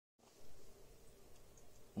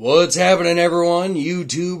What's happening, everyone?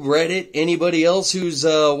 YouTube, Reddit, anybody else who's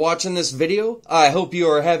watching this video? I hope you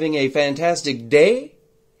are having a fantastic day.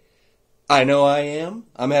 I know I am.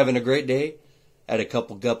 I'm having a great day. I had a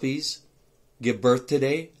couple guppies give birth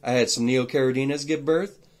today. I had some neocaradinas give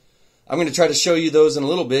birth. I'm going to try to show you those in a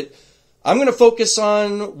little bit. I'm going to focus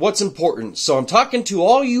on what's important. So I'm talking to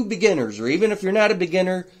all you beginners, or even if you're not a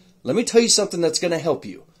beginner, let me tell you something that's going to help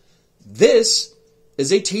you. This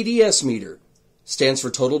is a TDS meter. Stands for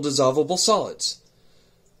total dissolvable solids.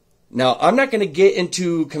 Now, I'm not going to get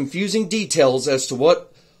into confusing details as to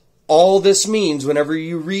what all this means whenever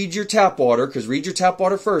you read your tap water, because read your tap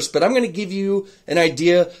water first, but I'm going to give you an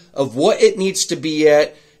idea of what it needs to be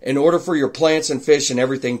at in order for your plants and fish and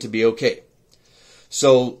everything to be okay.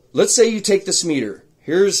 So, let's say you take this meter.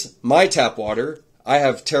 Here's my tap water. I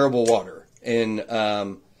have terrible water. And,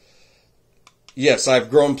 yes, I've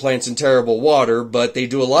grown plants in terrible water, but they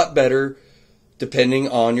do a lot better depending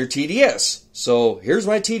on your TDS. So here's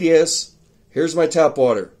my TDS, here's my tap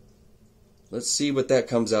water. Let's see what that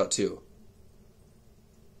comes out to.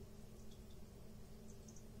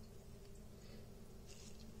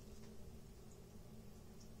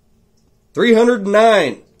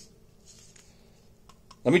 $309.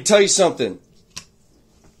 Let me tell you something.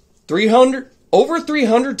 Over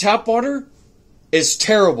 300 tap water is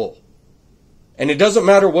terrible. And it doesn't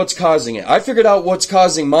matter what's causing it. I figured out what's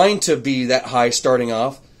causing mine to be that high starting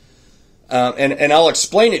off. And I'll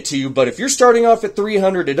explain it to you. But if you're starting off at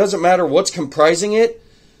 300, it doesn't matter what's comprising it.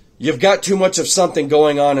 You've got too much of something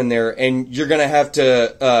going on in there. And you're going to have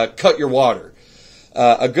to cut your water.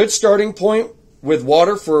 A good starting point with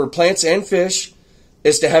water for plants and fish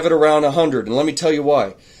is to have it around 100. And let me tell you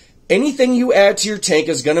why. Anything you add to your tank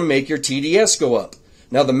is going to make your TDS go up.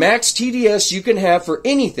 Now, the max TDS you can have for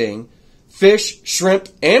anything, fish, shrimp,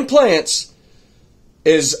 and plants,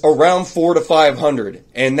 is around 400 to 500,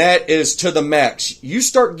 and that is to the max. You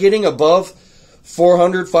start getting above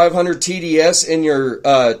 400, 500 TDS in your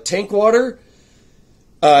tank water,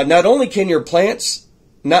 not only can your plants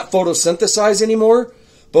not photosynthesize anymore,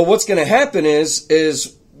 but what's going to happen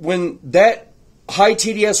is when that high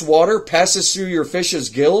TDS water passes through your fish's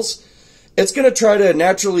gills, it's going to try to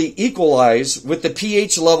naturally equalize with the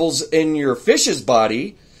pH levels in your fish's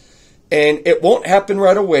body. And it won't happen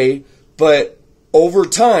right away, but over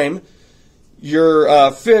time,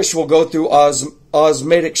 your fish will go through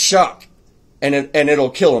osmotic shock, and it'll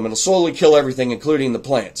kill them. It'll slowly kill everything, including the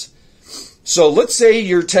plants. So let's say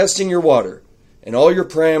you're testing your water, and all your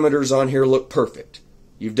parameters on here look perfect.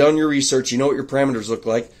 You've done your research, you know what your parameters look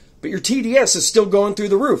like, but your TDS is still going through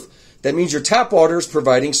the roof. That means your tap water is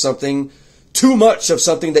providing something, too much of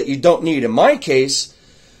something that you don't need. In my case,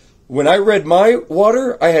 when I read my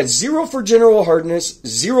water, I had 0 for general hardness,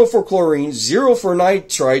 0 for chlorine, 0 for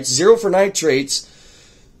nitrites, 0 for nitrates,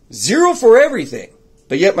 0 for everything.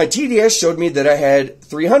 But yet my TDS showed me that I had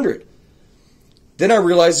 300. Then I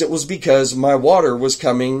realized it was because my water was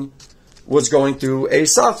going through a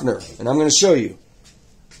softener. And I'm going to show you.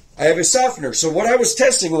 I have a softener. So what I was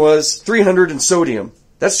testing was 300 in sodium.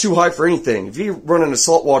 That's too high for anything. If you run in a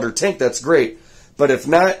saltwater tank, that's great. But if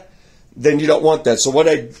not, then you don't want that. So what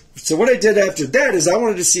I did after that is I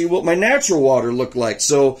wanted to see what my natural water looked like.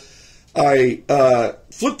 So I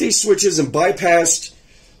flipped these switches and bypassed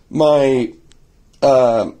my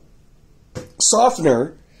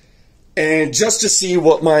softener, and just to see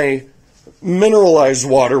what my mineralized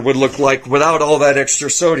water would look like without all that extra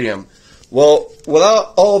sodium. Well,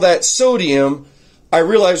 without all that sodium, I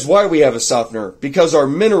realized why we have a softener, because our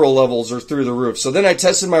mineral levels are through the roof. So then I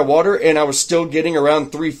tested my water, and I was still getting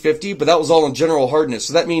around 350, but that was all in general hardness.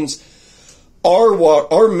 So that means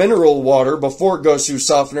our mineral water, before it goes through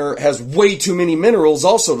softener, has way too many minerals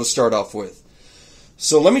also to start off with.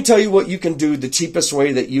 So let me tell you what you can do, the cheapest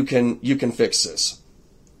way that you can fix this.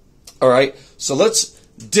 All right, so let's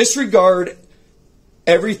disregard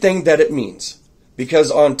everything that it means.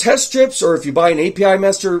 Because on test strips, or if you buy an API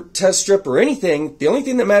master test strip or anything, the only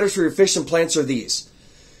thing that matters for your fish and plants are these.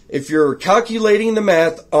 If you're calculating the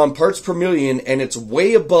math on parts per million and it's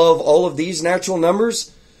way above all of these natural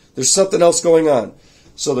numbers, there's something else going on.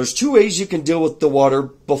 So there's two ways you can deal with the water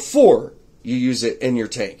before you use it in your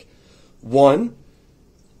tank. One,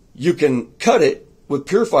 you can cut it with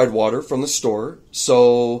purified water from the store.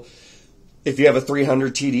 So if you have a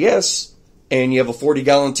 300 TDS and you have a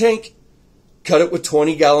 40-gallon tank, cut it with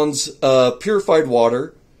 20 gallons of purified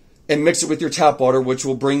water and mix it with your tap water, which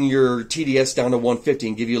will bring your TDS down to 150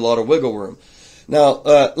 and give you a lot of wiggle room. Now,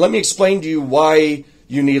 let me explain to you why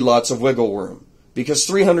you need lots of wiggle room. Because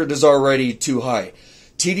 300 is already too high.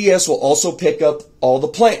 TDS will also pick up all the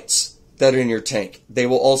plants that are in your tank.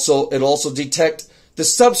 It'll also detect the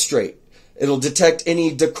substrate. It'll detect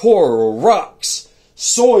any decor or rocks,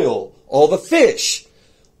 soil, all the fish.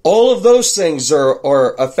 All of those things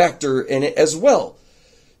are a factor in it as well.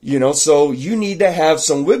 You know, so you need to have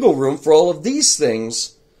some wiggle room for all of these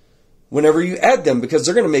things whenever you add them, because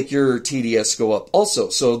they're going to make your TDS go up also.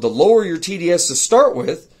 So the lower your TDS to start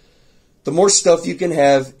with, the more stuff you can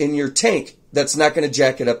have in your tank that's not going to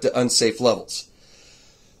jack it up to unsafe levels.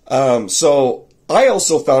 So I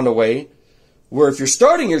also found a way where if you're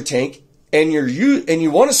starting your tank and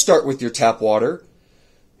you want to start with your tap water,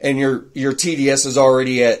 and your TDS is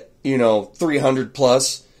already at, 300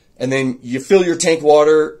 plus, and then you fill your tank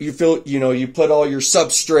water, you put all your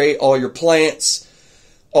substrate, all your plants,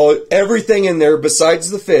 everything in there besides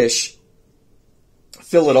the fish,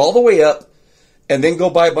 fill it all the way up, and then go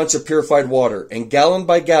buy a bunch of purified water. And gallon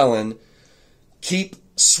by gallon, keep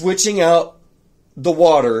switching out the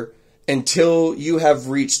water until you have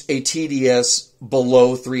reached a TDS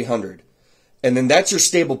below 300. And then that's your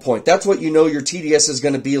stable point. That's what your TDS is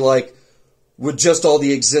going to be like with just all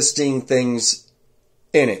the existing things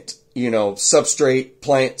in it. Substrate,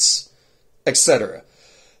 plants, etc.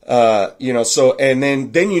 So, and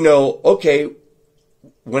then okay,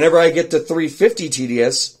 whenever I get to 350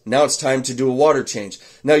 TDS, now it's time to do a water change.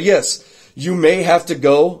 Now, yes, you may have to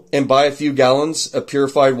go and buy a few gallons of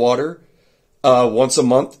purified water once a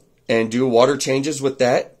month and do water changes with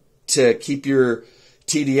that to keep your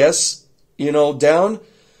TDS down.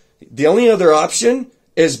 The only other option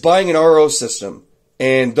is buying an RO system,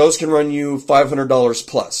 and those can run you $500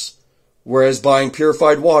 plus. Whereas buying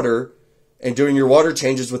purified water and doing your water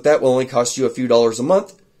changes with that will only cost you a few dollars a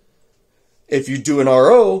month. If you do an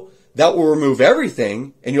RO, that will remove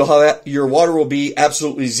everything, and your water will be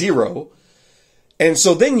absolutely zero. And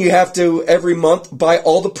so then you have to every month buy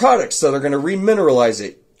all the products that are going to remineralize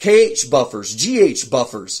it. KH buffers, GH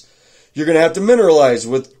buffers. You're going to have to mineralize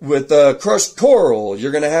with crushed coral.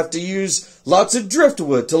 You're going to have to use lots of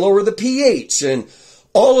driftwood to lower the pH, and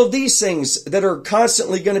all of these things that are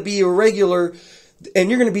constantly going to be irregular, and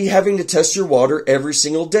you're going to be having to test your water every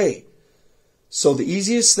single day. So the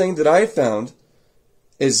easiest thing that I found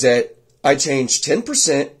is that I change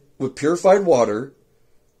 10% with purified water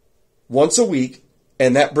once a week,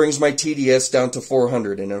 and that brings my TDS down to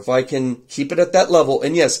 400. And if I can keep it at that level,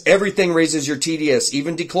 and yes, everything raises your TDS,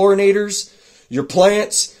 even dechlorinators, your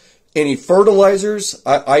plants, any fertilizers.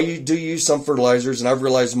 I do use some fertilizers, and I've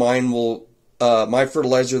realized mine will, my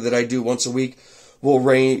fertilizer that I do once a week will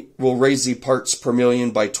raise the parts per million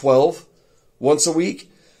by 12 once a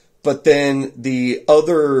week. But then the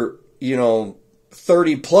other,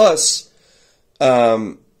 30 plus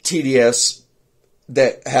TDS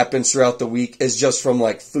that happens throughout the week is just from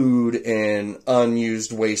like food and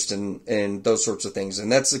unused waste and those sorts of things. And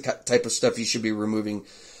that's the type of stuff you should be removing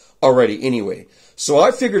already anyway. So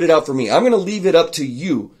I figured it out for me. I'm going to leave it up to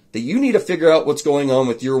you, that you need to figure out what's going on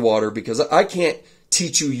with your water, because I can't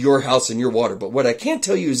teach you your house and your water. But what I can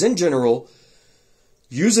tell you is, in general,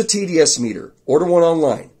 use a TDS meter. Order one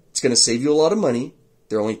online. It's going to save you a lot of money.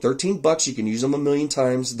 They're only $13. You can use them a million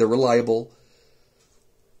times. They're reliable.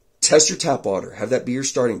 Test your tap water. Have that be your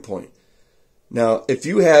starting point. Now, if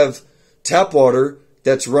you have tap water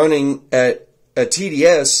that's running at a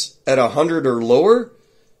TDS at 100 or lower,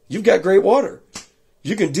 you've got great water.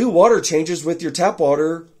 You can do water changes with your tap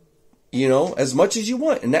water, as much as you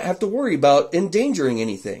want, and not have to worry about endangering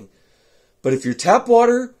anything. But if your tap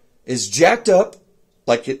water is jacked up,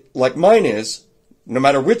 like mine is, no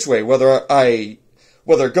matter which way, whether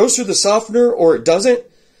it goes through the softener or it doesn't,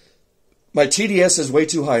 my TDS is way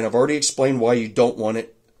too high, and I've already explained why you don't want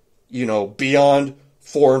it, beyond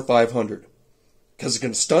 400 and 500. Because it's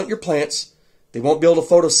going to stunt your plants. They won't be able to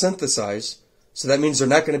photosynthesize, so that means they're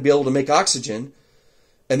not going to be able to make oxygen.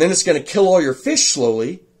 And then it's going to kill all your fish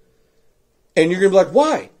slowly. And you're going to be like,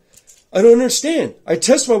 why? I don't understand. I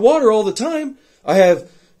test my water all the time. I have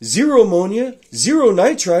 0 ammonia, 0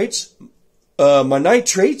 nitrites. My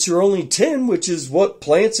nitrates are only 10, which is what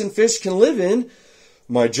plants and fish can live in.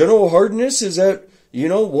 My general hardness is at,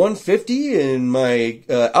 150, and my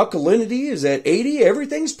alkalinity is at 80.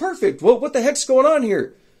 Everything's perfect. Well, what the heck's going on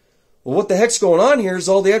here? Well, what the heck's going on here is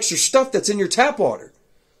all the extra stuff that's in your tap water.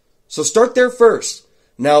 So start there first.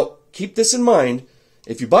 Now, keep this in mind.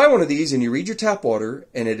 If you buy one of these and you read your tap water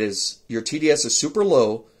and your TDS is super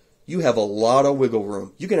low, you have a lot of wiggle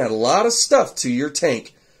room. You can add a lot of stuff to your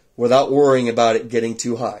tank without worrying about it getting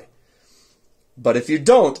too high. But if you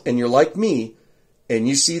don't, and you're like me, and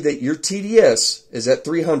you see that your TDS is at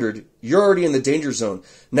 300, you're already in the danger zone.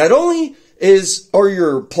 Not only are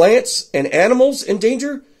your plants and animals in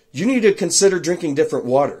danger, you need to consider drinking different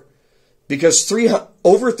water. Because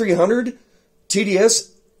over 300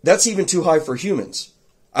 TDS, that's even too high for humans.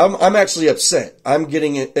 I'm actually upset. I'm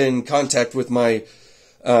getting in contact with my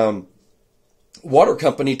water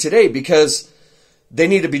company today because they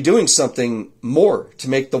need to be doing something more to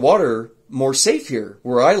make the water more safe here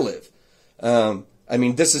where I live. I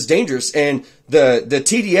mean, this is dangerous. And the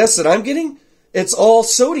TDS that I'm getting, it's all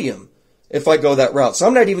sodium if I go that route. So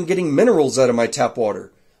I'm not even getting minerals out of my tap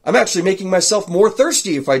water. I'm actually making myself more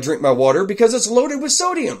thirsty if I drink my water because it's loaded with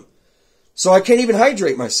sodium. So I can't even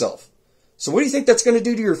hydrate myself. So what do you think that's going to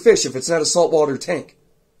do to your fish if it's not a saltwater tank?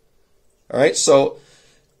 All right, so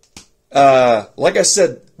like I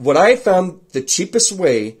said, what I found the cheapest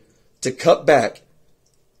way to cut back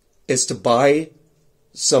is to buy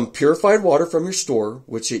some purified water from your store,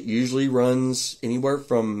 which it usually runs anywhere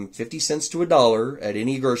from 50 cents to $1 at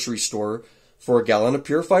any grocery store for a gallon of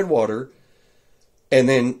purified water, and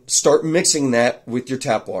then start mixing that with your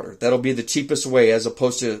tap water. That'll be the cheapest way as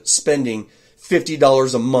opposed to spending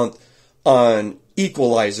 $50 a month on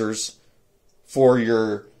equalizers for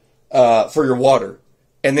your water.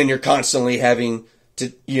 And then you're constantly having to,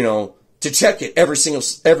 to check it every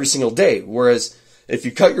single day. Whereas if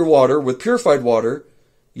you cut your water with purified water,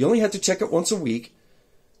 you only have to check it once a week.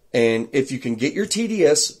 And if you can get your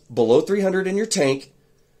TDS below 300 in your tank,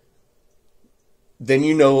 then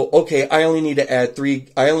okay, I only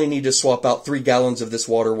need to swap out 3 gallons of this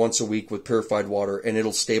water once a week with purified water, and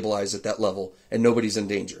it'll stabilize at that level, and nobody's in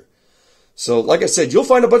danger. So, like I said, you'll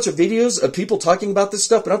find a bunch of videos of people talking about this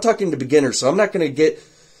stuff, but I'm talking to beginners, so I'm not going to get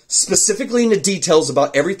specifically into details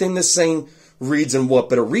about everything this thing reads and what,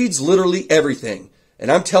 but it reads literally everything.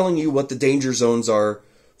 And I'm telling you what the danger zones are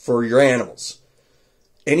for your animals.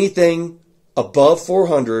 Anything above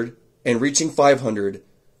 400 and reaching 500,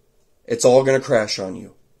 it's all going to crash on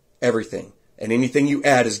you. Everything. And anything you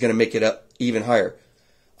add is going to make it up even higher.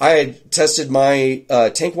 I had tested my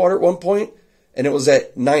tank water at one point, and it was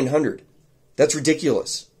at 900. That's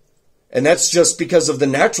ridiculous. And that's just because of the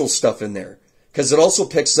natural stuff in there. Because it also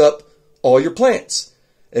picks up all your plants.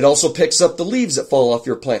 It also picks up the leaves that fall off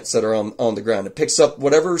your plants that are on the ground. It picks up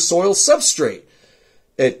whatever soil substrate.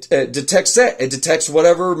 It detects that. It detects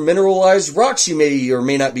whatever mineralized rocks you may or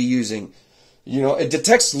may not be using. It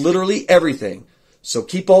detects literally everything. So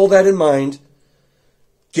keep all that in mind.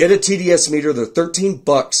 Get a TDS meter. They're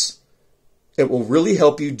 $13. It will really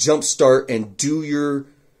help you jumpstart and do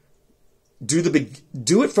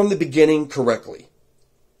it from the beginning correctly.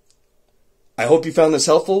 I hope you found this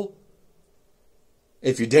helpful.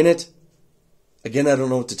 If you didn't, again, I don't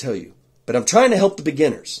know what to tell you. But I'm trying to help the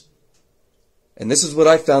beginners. And this is what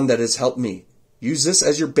I found that has helped me. Use this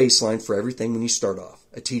as your baseline for everything when you start off,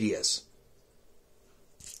 a TDS.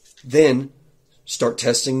 Then start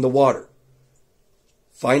testing the water.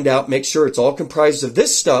 Find out, make sure it's all comprised of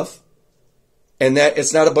this stuff and that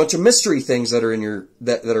it's not a bunch of mystery things that are in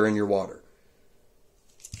your water.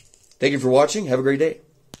 Thank you for watching. Have a great day.